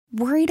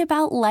Worried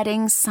about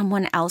letting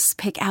someone else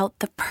pick out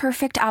the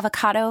perfect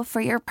avocado for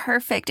your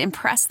perfect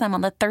impress them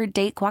on the third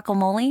date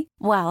guacamole?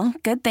 Well,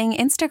 good thing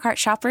Instacart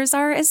shoppers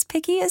are as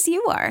picky as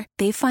you are.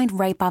 They find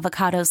ripe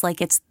avocados like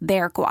it's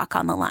their guac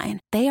on the line.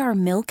 They are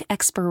milk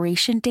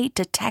expiration date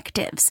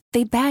detectives.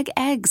 They bag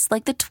eggs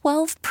like the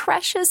 12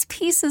 precious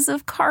pieces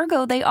of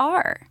cargo they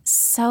are.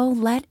 So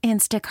let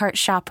Instacart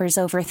shoppers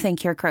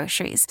overthink your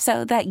groceries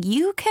so that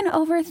you can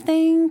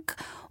overthink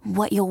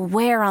what you'll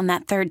wear on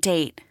that third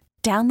date.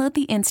 Download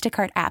the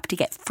Instacart app to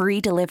get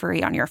free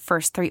delivery on your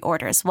first 3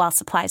 orders while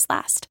supplies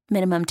last.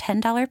 Minimum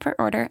 $10 per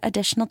order.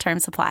 Additional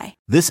terms apply.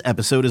 This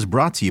episode is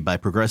brought to you by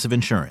Progressive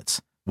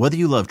Insurance. Whether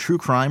you love true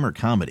crime or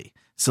comedy,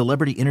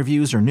 celebrity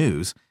interviews or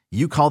news,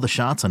 you call the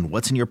shots on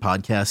what's in your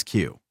podcast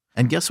queue.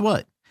 And guess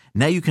what?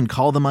 Now you can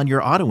call them on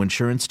your auto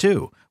insurance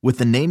too with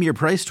the Name Your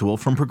Price tool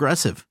from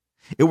Progressive.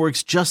 It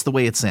works just the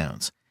way it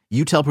sounds.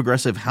 You tell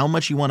Progressive how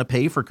much you want to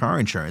pay for car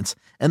insurance,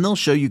 and they'll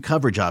show you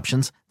coverage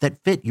options that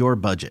fit your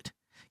budget.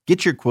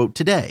 Get your quote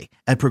today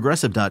at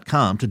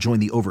Progressive.com to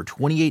join the over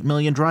 28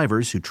 million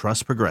drivers who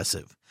trust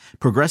Progressive.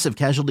 Progressive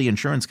Casualty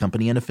Insurance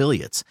Company and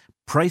Affiliates.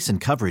 Price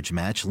and coverage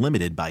match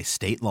limited by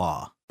state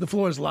law. The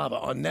Floor is Lava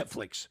on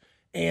Netflix.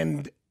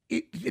 And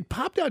it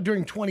popped out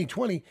during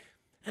 2020.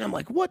 And I'm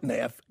like, what in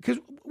the F? Because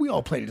we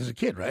all played it as a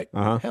kid, right?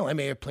 Uh-huh. Hell, I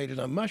may have played it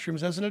on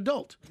mushrooms as an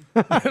adult.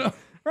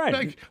 Right.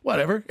 Like,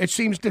 whatever. It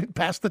seems to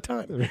pass the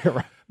time.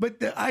 But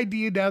the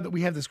idea now that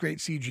we have this great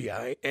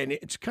CGI, and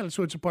it's kind of,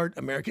 so it's a part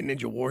American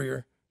Ninja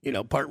Warrior, you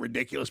know, part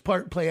ridiculous,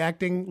 part play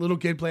acting, little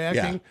kid play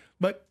acting. Yeah.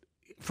 But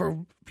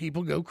for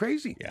people go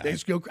crazy. Yeah. They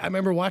just go. I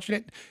remember watching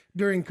it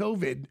during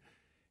COVID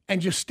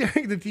and just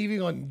staring at the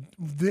TV on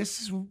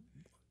this.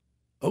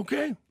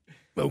 Okay,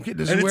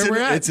 this is where we're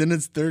at. It's in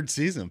its 3rd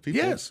season.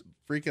 People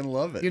freaking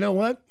love it. You know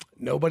what?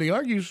 Nobody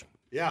argues.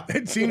 Yeah.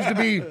 It seems to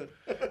be.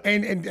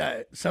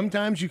 And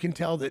sometimes you can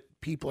tell that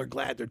people are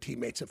glad their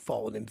teammates have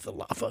fallen into the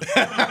lava.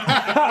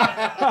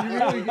 You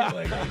really get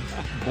like,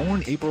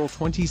 born April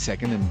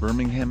 22nd in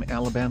Birmingham,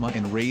 Alabama,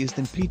 and raised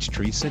in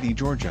Peachtree City,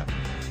 Georgia.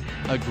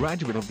 A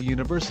graduate of the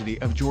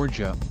University of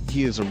Georgia,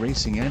 he is a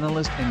racing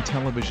analyst and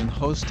television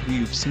host who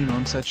you've seen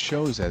on such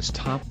shows as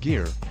Top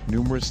Gear,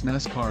 numerous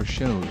NASCAR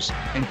shows,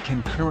 and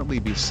can currently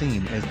be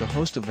seen as the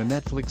host of the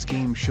Netflix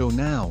game show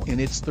now in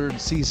its 3rd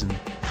season,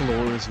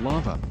 Floor is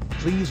Lava.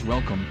 Please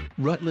welcome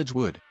Rutledge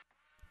Wood.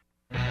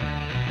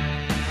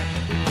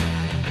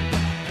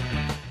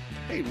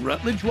 hey,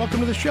 Rutledge, welcome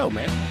to the show,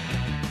 man.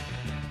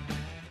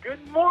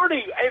 Good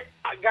morning. Hey,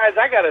 guys,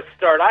 I got to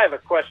start. I have a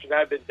question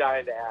I've been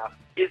dying to ask.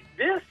 Is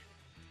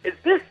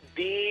this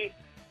the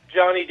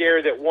Johnny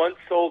Dare that once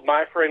sold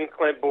my friend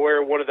Clint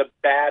Boyer one of the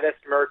baddest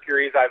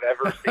Mercuries I've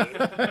ever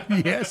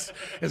seen? Yes.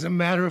 As a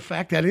matter of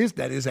fact, that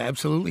is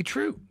absolutely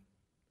true.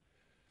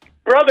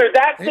 Brother,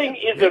 that thing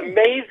is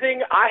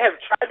amazing. I have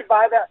tried to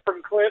buy that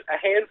from Clint a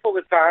handful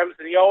of times,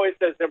 and he always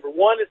says, number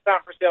one, it's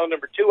not for sale.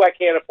 Number two, I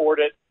can't afford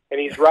it. And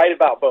he's right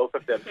about both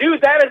of them.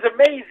 Dude, that is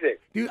amazing.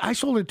 Dude, I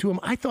sold it to him.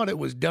 I thought it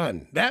was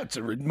done. That's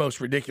the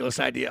most ridiculous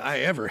idea I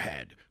ever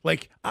had.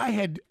 Like,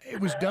 it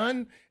was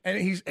done, and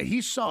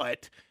he saw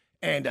it,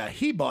 and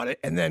he bought it,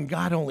 and then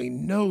God only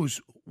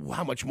knows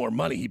how much more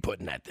money he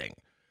put in that thing.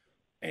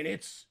 And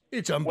it's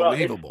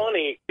unbelievable. Well, it's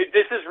funny.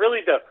 This is really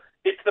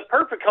it's the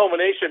perfect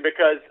culmination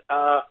because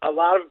a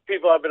lot of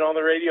people I've been on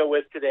the radio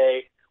with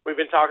today, we've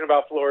been talking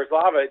about Floor is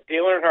Lava.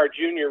 Dale Earnhardt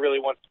Jr. really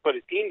wants to put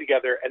a team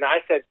together, and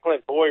I said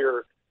Clint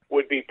Boyer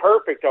would be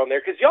perfect on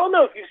there because y'all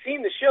know if you've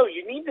seen the show,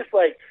 you need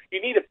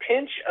a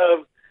pinch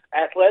of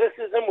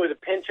athleticism with a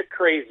pinch of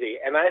crazy,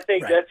 and I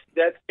think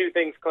that's two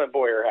things Clint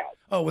Boyer has.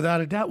 Oh, without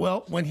a doubt.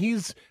 Well, when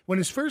his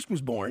first was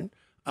born,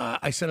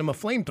 I sent him a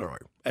flamethrower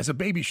as a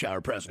baby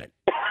shower present.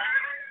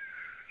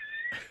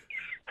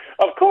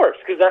 Of course,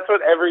 because that's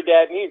what every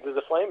dad needs is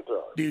a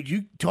flamethrower. Dude,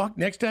 you talk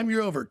next time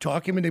you're over.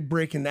 Talk him into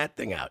breaking that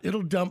thing out.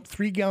 It'll dump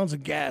 3 gallons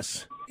of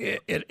gas.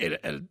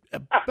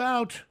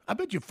 About, I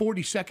bet you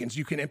 40 seconds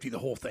you can empty the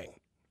whole thing.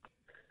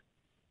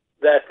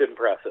 That's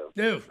impressive.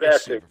 Dude,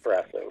 that's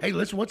impressive. Hey,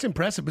 listen, what's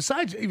impressive,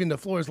 besides even the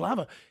Floor is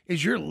Lava,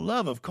 is your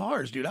love of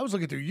cars, dude. I was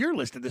looking through your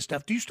list of this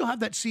stuff. Do you still have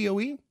that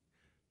COE?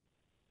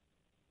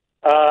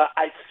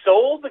 I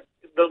sold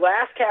the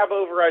last cab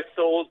over I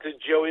sold to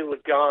Joey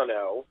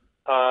Logano.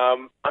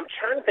 I'm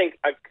trying to think.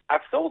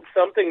 I've sold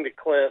something to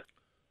Clint,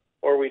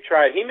 or we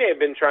tried. He may have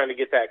been trying to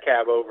get that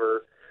cab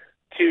over,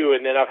 too.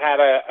 And then I've had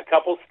a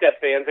couple step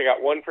vans. I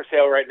got one for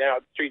sale right now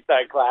at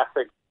Streetside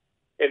Classics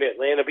in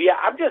Atlanta. But, yeah,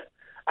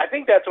 I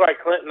think that's why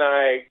Clint and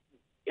I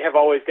have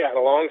always gotten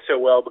along so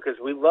well because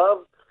we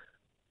love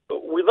a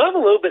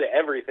little bit of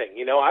everything.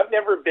 You know, I've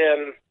never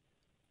been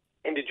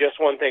into just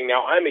one thing.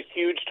 Now, I'm a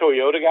huge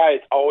Toyota guy.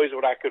 It's always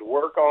what I could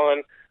work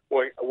on,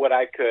 what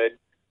I could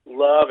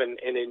love and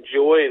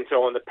enjoy. And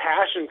so on the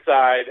passion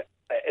side,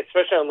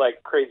 especially on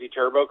like crazy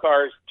turbo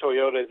cars,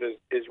 Toyotas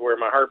is where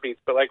my heart beats.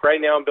 But like right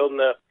now I'm building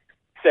a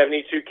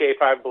 72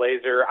 K5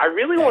 Blazer. I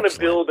really want to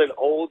build an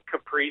old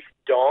Caprice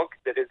Donk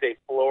that is a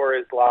Floor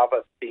is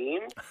Lava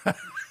theme.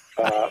 Because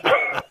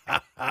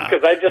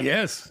I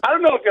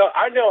don't know if y'all,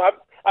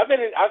 I've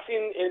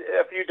seen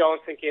a few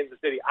donks in Kansas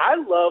City. I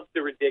love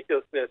the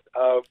ridiculousness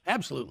of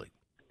absolutely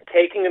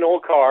taking an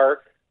old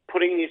car,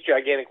 putting these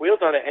gigantic wheels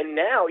on it, and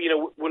now,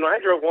 when I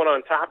drove one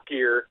on Top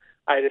Gear,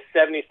 I had a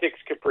 76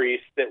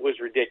 Caprice that was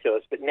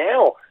ridiculous. But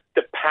now,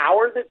 the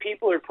power that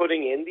people are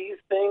putting in these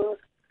things,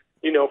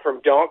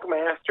 from Donk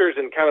Masters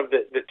and kind of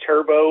the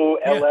turbo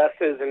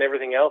LSs and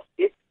everything else,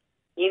 it's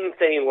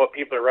insane what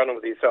people are running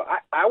with these. So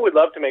I would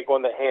love to make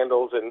one that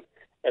handles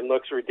and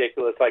looks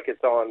ridiculous like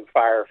it's on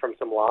fire from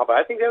some lava.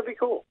 I think that would be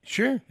cool.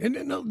 Sure.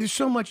 And there's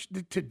so much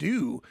to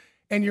do.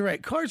 And you're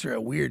right, cars are a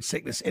weird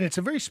sickness, and it's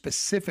a very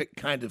specific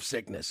kind of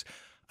sickness.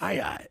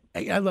 I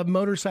love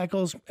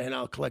motorcycles, and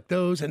I'll collect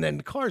those. And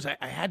then cars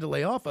I had to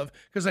lay off of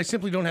because I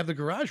simply don't have the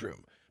garage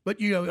room. But,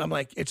 I'm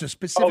like, it's a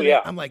specific,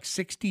 I'm like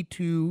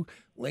 62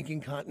 Lincoln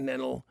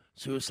Continental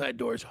suicide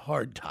doors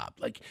hardtop,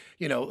 like,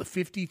 a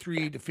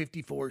 53 to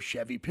 54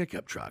 Chevy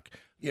pickup truck.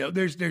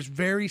 There's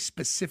very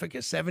specific,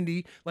 a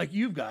 70, like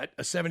you've got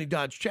a 70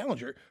 Dodge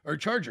Challenger or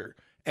Charger.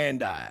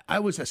 And I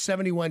was a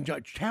 71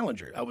 Dodge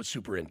Challenger I was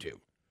super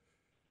into.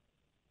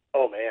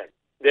 Oh, man.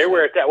 They're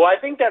where it's at. Well, I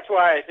think that's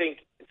why I think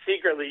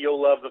secretly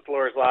you'll love the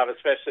Floor is Lava,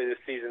 especially this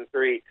season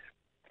 3.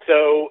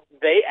 So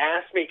they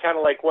asked me kind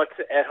of like what's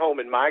at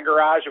home in my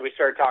garage, and we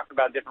started talking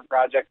about different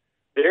projects.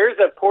 There's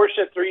a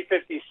Porsche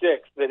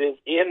 356 that is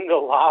in the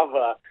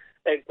lava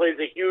and plays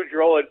a huge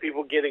role in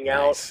people getting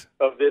out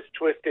of this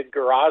twisted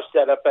garage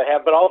setup I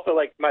have. But also,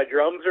 like, my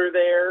drums are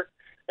there,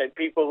 and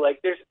people,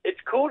 like,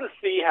 it's cool to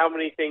see how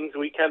many things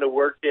we kind of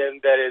worked in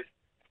that is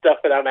stuff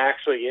that I'm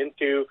actually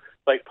into,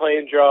 like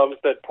playing drums,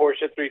 the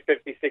Porsche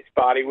 356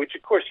 body, which,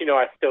 of course,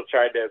 I still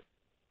tried to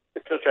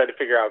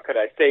figure out, could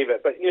I save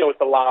it? But, with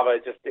the lava,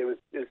 it was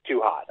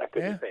too hot. I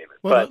couldn't save it.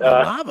 Well, the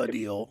lava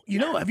deal,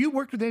 have you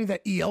worked with any of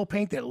that EL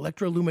paint, that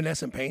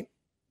electroluminescent paint?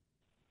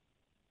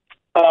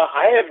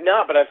 I have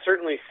not, but I've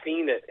certainly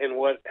seen it and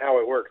how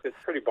it works. It's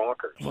pretty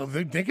bonkers. Well,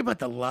 think about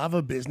the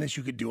lava business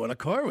you could do on a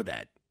car with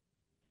that.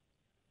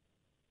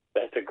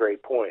 That's a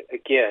great point.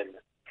 Again,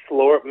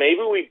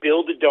 maybe we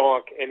build a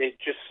donk and it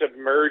just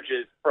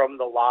submerges from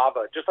the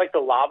lava, just like the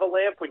lava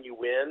lamp when you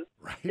win.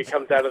 Right. It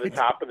comes out of the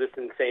top of this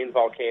insane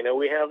volcano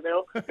we have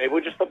now. Maybe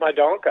we'll just put my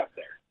donk up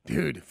there.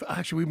 Dude,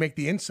 actually, we make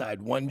the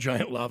inside one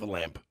giant lava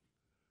lamp.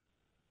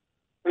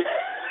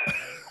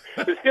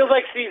 This feels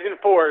like season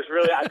 4 is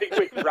really, I think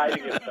it's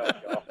writing itself,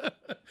 y'all.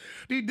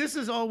 Dude, this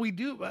is all we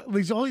do.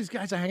 All these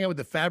guys I hang out with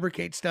that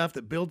fabricate stuff,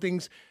 that build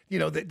things,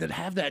 that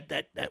have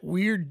that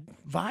weird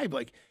vibe.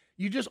 Like,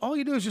 all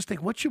you do is just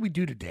think, what should we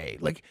do today?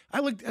 Like,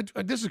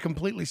 this is a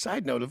completely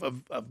side note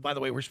of by the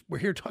way, we're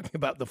here talking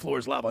about The Floor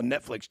is Lava on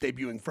Netflix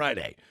debuting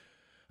Friday,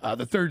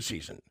 the 3rd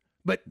season.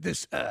 But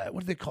this,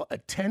 what do they call it? A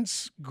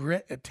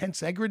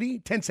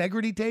tensegrity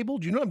table?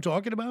 Do you know what I'm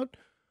talking about?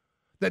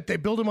 That they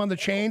build them on the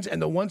chains,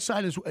 and the one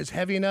side is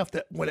heavy enough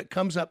that when it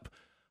comes up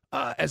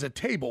as a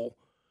table,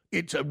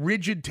 it's a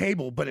rigid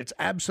table, but it's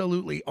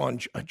absolutely on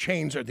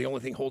chains are the only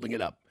thing holding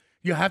it up.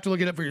 You have to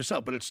look it up for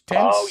yourself, but it's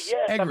tensegrity. Oh,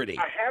 yes,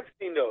 I have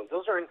seen those.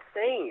 Those are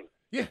insane.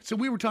 Yeah, so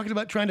we were talking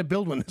about trying to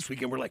build one this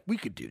weekend. We're like, we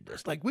could do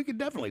this. Like, we could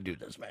definitely do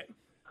this, man.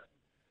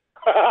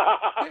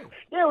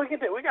 Yeah, we can.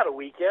 We got a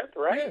weekend,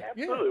 right? Yeah,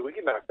 absolutely, we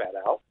can knock that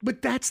out.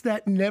 But that's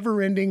that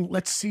never-ending.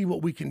 Let's see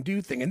what we can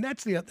do thing, and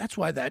that's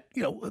why that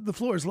The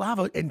Floor is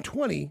Lava in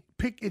 20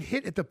 it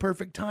hit at the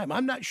perfect time.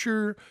 I'm not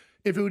sure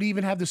if it would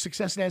even have the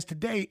success it has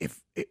today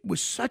if it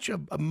was such a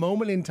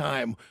moment in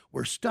time.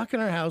 We're stuck in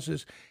our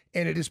houses,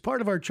 and it is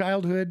part of our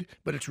childhood,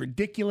 but it's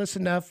ridiculous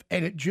enough,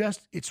 and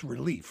it's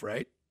relief,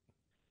 right?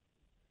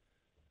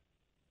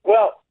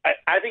 Well,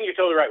 I think you're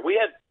totally right. We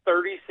had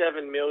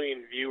 37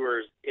 million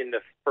viewers in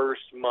the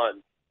first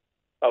month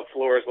of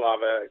Floor is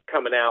Lava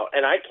coming out,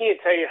 and I can't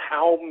tell you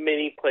how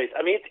many places.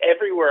 I mean, it's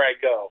everywhere I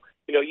go.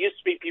 It used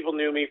to be people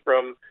knew me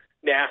from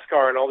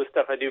NASCAR and all this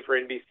stuff I do for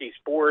NBC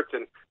Sports,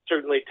 and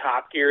certainly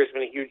Top Gear has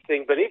been a huge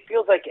thing, but it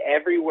feels like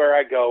everywhere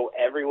I go,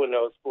 everyone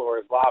knows Floor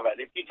is Lava.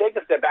 And if you take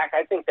a step back,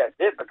 I think that's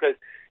it, because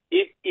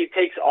it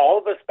takes all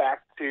of us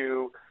back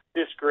to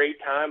this great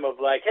time of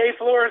like, hey,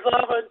 Floor is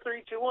Lava in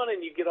 3, 2, 1,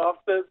 and you get off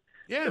the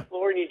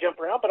floor and you jump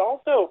around. But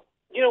also,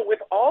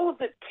 with all of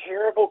the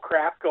terrible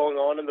crap going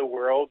on in the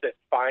world that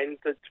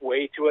finds its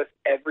way to us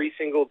every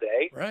single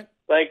day, right?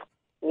 Like,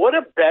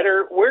 where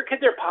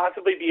could there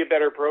possibly be a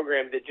better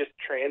program that just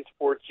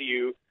transports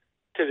you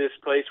to this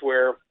place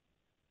where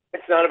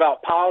it's not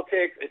about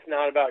politics, it's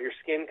not about your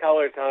skin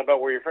color, it's not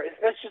about where you're from,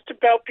 it's just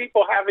about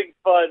people having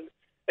fun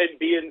and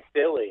being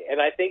silly.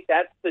 And I think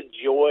that's the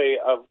joy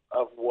of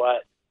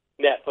what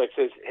Netflix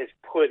has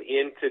put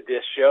into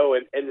this show.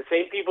 And the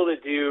same people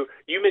that you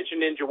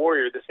mentioned Ninja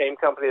Warrior, the same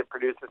company that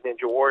produces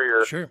Ninja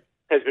Warrior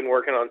has been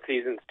working on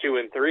seasons 2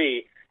 and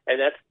 3. And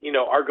that's,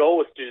 our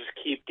goal is to just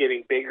keep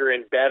getting bigger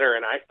and better.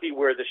 And I see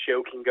where the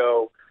show can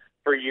go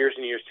for years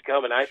and years to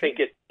come. And I think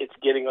it's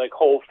getting like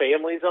whole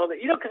families on it.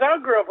 Because I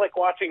grew up like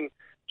watching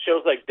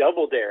shows like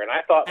Double Dare, and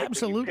I thought like,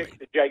 absolutely, when you picked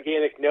the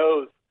gigantic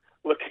nose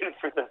looking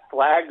for the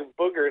flag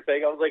booger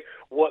thing, I was like,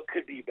 what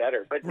could be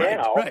better? But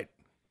now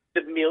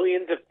the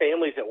millions of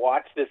families that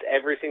watch this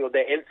every single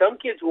day. And some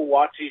kids will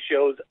watch these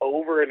shows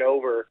over and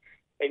over.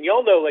 And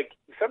y'all know, like,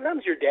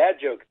 sometimes your dad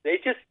jokes, they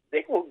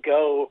will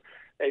go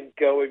and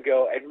go and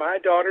go. And my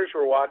daughters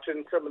were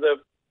watching some of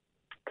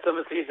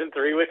season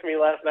 3 with me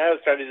last night. I was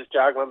trying to just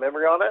jog my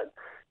memory on it.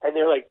 And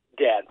they're like,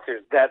 Dad,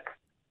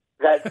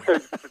 that's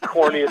the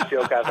corniest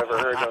joke I've ever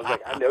heard. And I was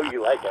like, I know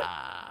you like it.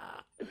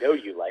 I know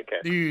you like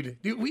it. Dude,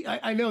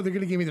 I know they're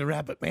going to give me the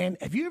rap, but man,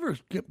 have you ever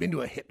been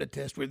to a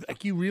hypnotist where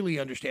like you really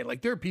understand?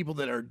 Like there are people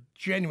that are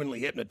genuinely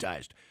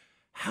hypnotized.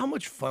 How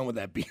much fun would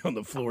that be on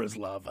the floor is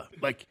lava?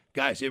 Like,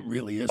 guys, it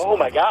really is. Oh lava.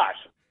 my gosh.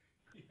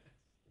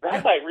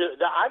 That might really,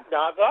 I've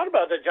not thought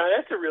about that, John.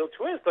 That's a real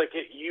twist. Like,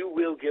 you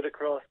will get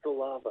across the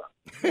lava.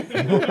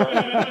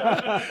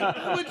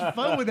 How much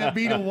fun would that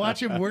be to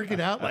watch him work it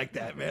out like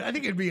that, man? I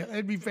think it'd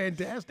be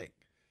fantastic.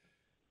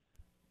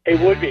 It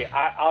would be.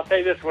 I'll tell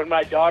you this. When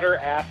my daughter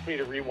asked me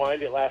to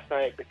rewind it last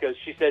night because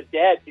she said,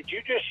 Dad, did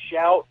you just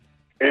shout,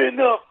 in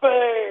the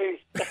face?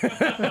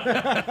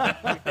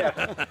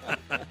 Yeah.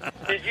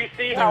 Did you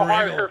see how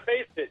hard her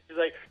face did? She's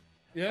like,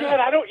 Dad,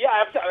 I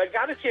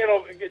got a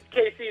channel,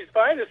 KC's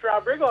Finest,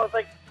 Rob Riggle. I was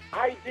like,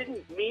 I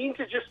didn't mean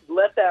to just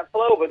let that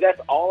flow, but that's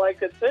all I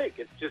could think.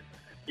 It's just,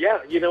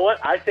 you know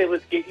what? I say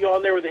let's get you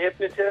on there with a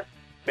hypnotist.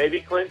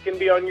 Maybe Clint can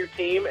be on your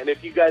team, and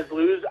if you guys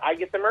lose, I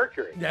get the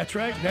Mercury. That's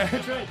right.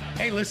 That's right.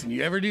 Hey, listen,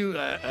 you ever do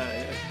a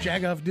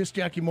Jag-Off Disc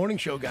Jockey morning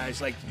show,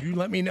 guys? Like, you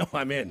let me know,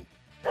 I'm in.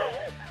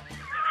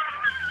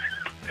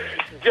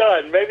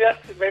 Done. Maybe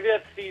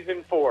that's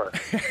season 4.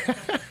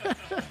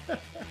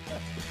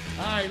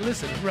 All right,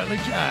 listen,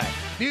 Rutledge.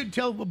 Dude,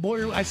 tell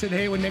Boyer I said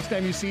hey when next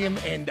time you see him.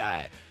 And,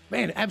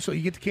 man, absolutely,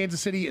 you get to Kansas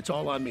City, it's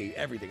all on me.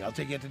 Everything. I'll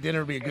take you out to dinner.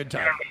 It'll be a good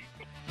time.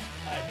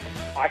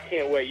 I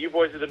can't wait. You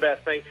boys are the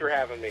best. Thanks for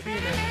having me.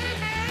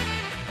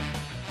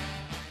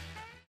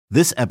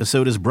 This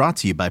episode is brought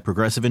to you by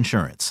Progressive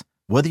Insurance.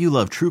 Whether you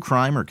love true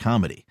crime or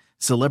comedy,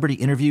 celebrity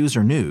interviews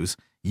or news,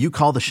 you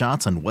call the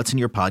shots on what's in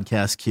your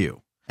podcast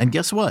queue. And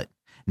guess what?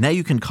 Now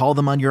you can call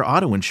them on your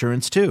auto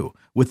insurance too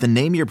with the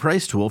Name Your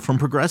Price tool from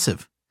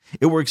Progressive.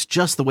 It works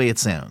just the way it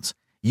sounds.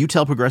 You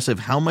tell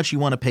Progressive how much you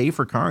want to pay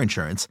for car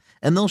insurance,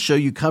 and they'll show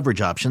you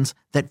coverage options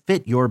that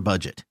fit your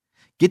budget.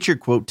 Get your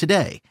quote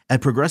today at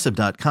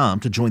Progressive.com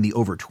to join the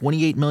over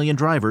 28 million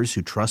drivers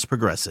who trust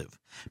Progressive.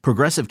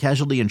 Progressive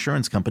Casualty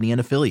Insurance Company and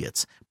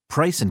Affiliates.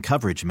 Price and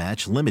coverage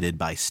match limited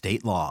by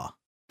state law.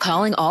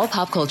 Calling all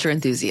pop culture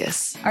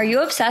enthusiasts. Are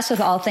you obsessed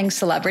with all things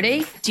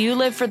celebrity? Do you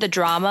live for the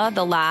drama,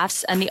 the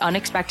laughs, and the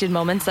unexpected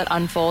moments that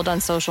unfold on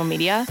social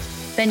media?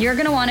 Then you're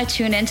going to want to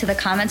tune into the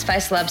Comments by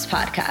Celebs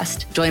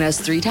podcast. Join us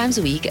 3 times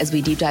a week as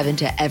we deep dive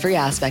into every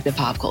aspect of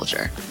pop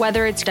culture.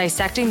 Whether it's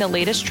dissecting the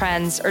latest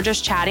trends or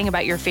just chatting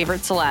about your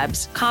favorite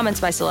celebs, Comments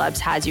by Celebs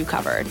has you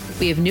covered.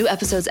 We have new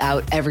episodes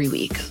out every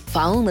week.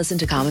 Follow and listen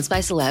to Comments by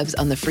Celebs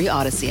on the free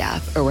Odyssey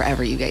app or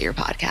wherever you get your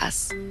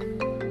podcasts.